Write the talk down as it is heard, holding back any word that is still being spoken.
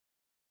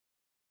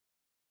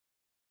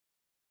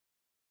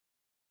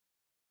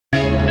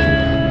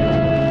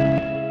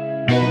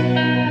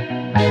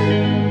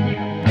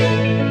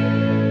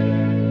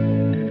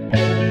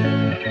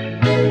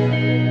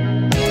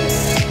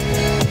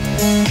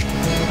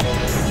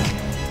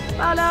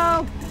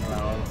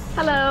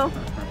Hello.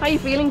 How are you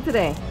feeling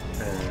today?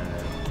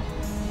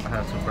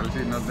 I'm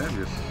surprisingly not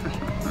nervous.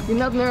 You're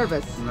not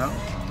nervous? No,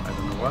 I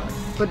don't know why.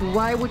 But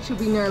why would you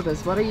be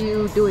nervous? What are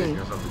you doing?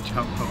 Because of the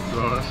jump, of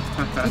course.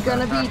 You're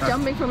gonna be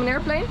jumping from an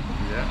airplane?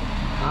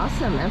 Yeah.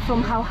 Awesome. And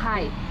from how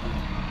high?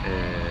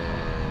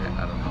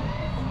 I don't know.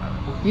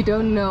 You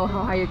don't know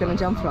how high you're gonna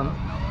jump from?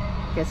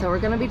 Okay, so we're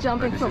gonna be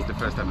jumping from... This is the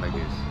first time like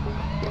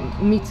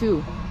this. Me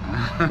too.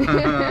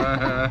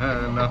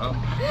 No.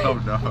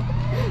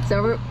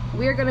 So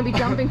we're gonna be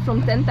jumping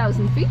from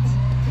 10,000 feet,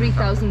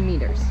 3,000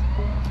 meters.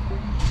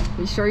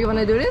 You sure you want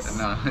to do this?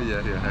 No,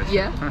 yeah.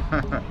 Yeah?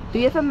 Do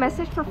you have a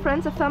message for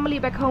friends and family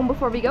back home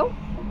before we go?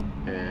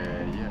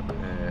 Yeah.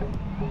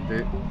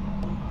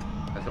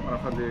 As a matter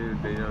of fact,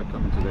 they are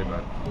coming today,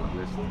 but at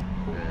least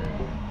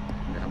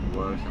they have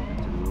work, something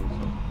to do,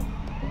 so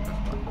that's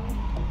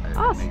why I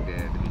Awesome. make the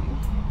video.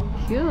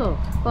 Cool.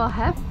 Well,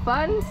 have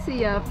fun.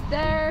 See you up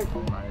there.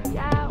 Bye.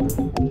 Ciao.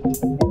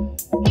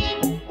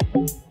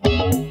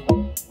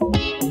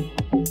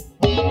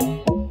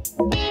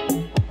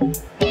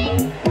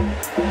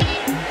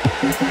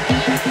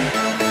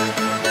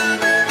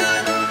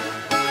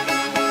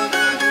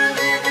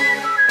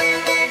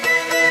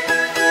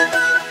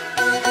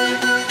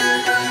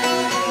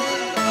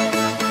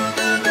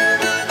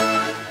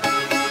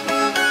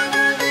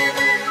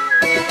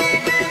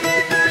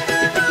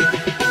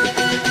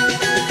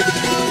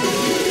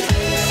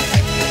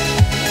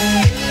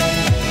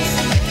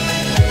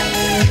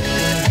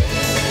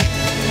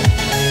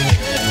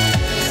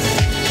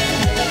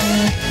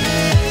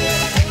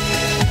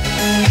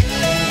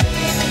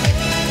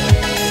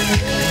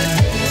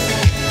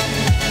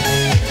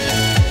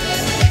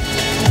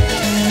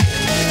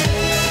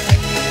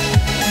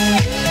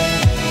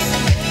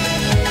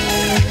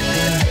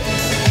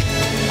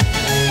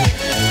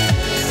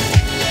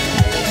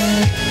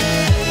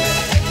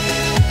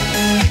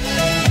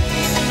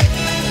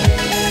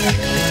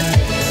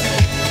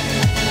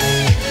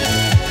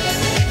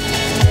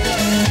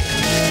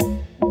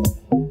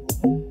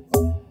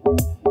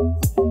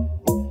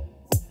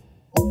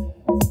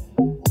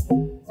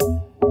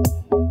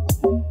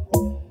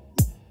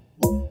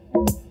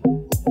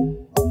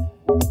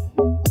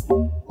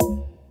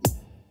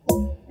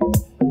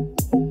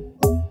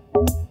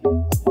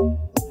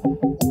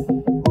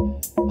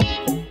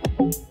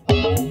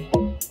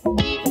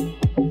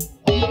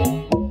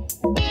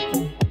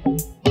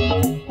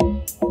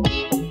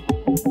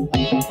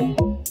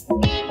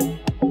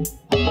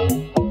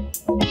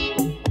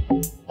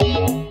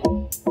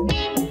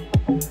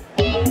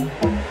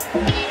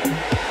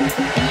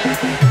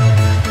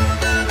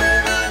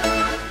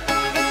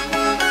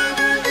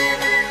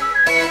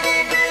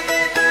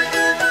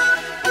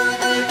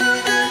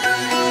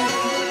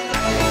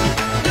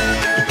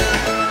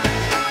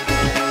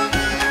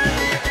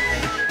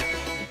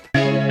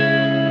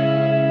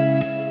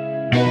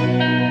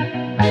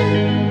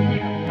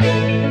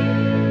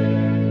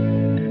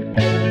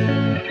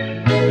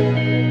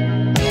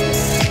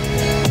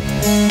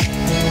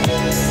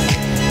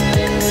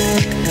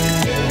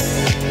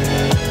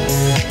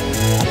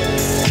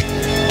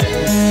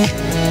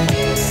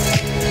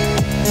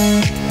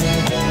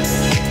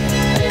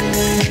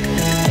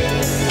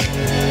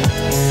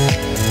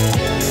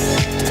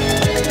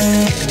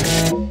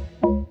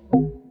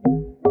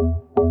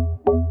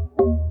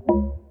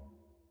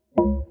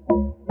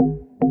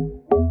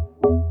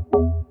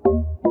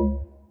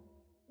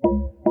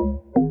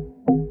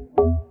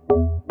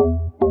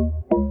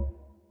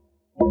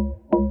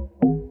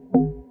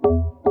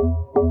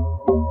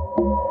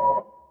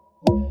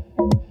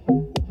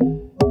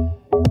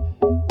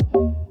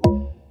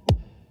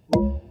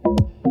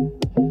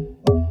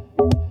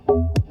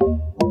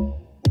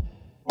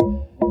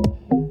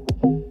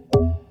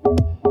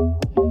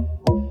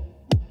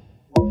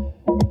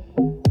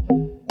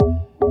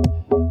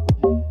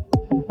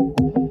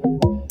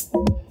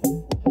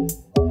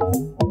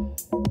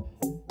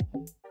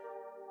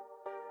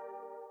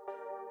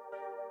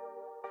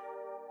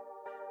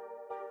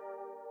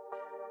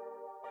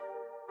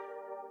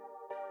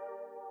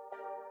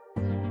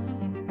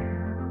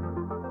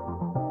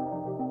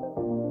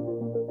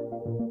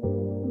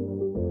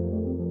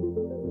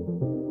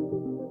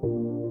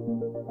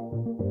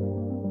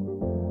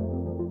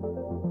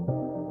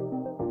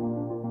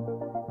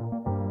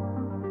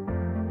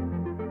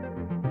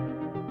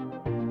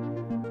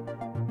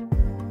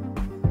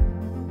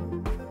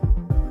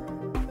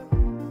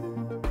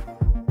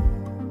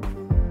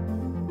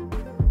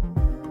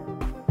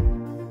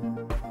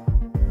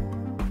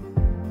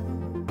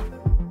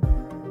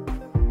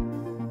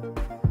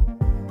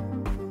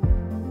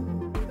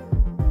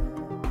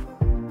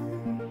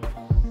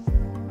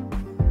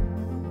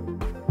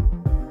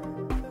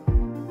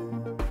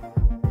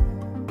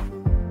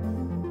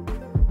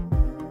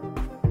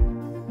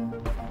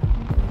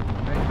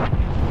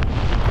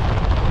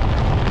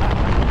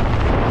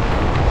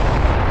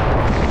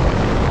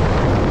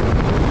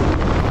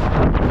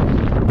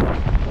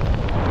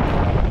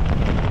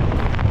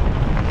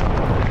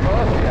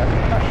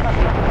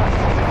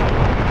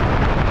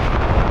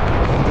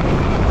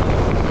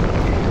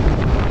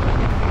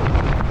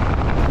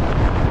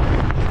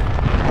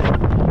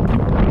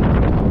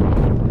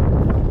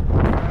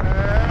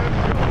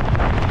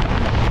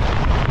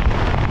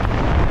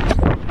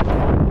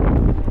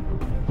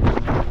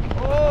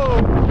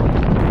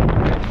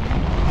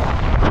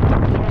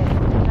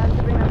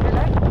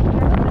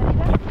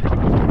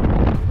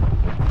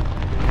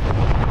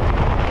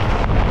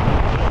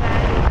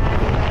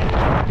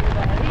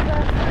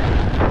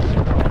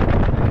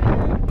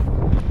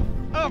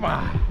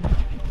 Papa!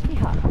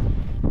 Yeah.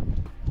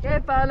 Hey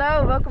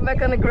Paulo, welcome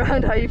back on the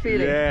ground. How are you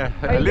feeling? Yeah,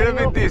 Are a you little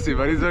getting bit dizzy,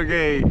 but it's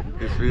okay.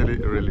 It's really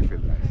feel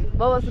nice.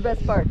 What was the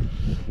best part?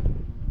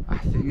 I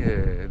think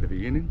the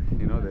beginning,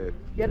 you know,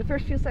 The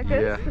first few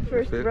seconds, the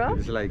first drop.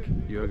 It's like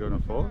you're gonna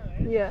fall,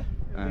 Yeah.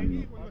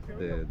 and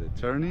the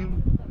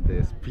turning,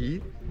 the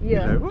speed,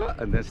 Yeah. like,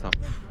 what? And then stop.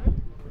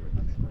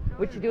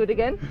 Would you do it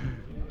again?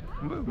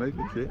 Well, maybe,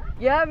 yeah.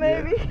 Yeah,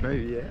 maybe. Yeah,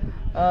 maybe, yeah.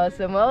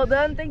 Awesome. Well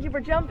done. Thank you for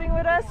jumping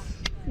with us.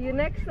 See you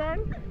next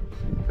time.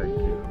 Thank you.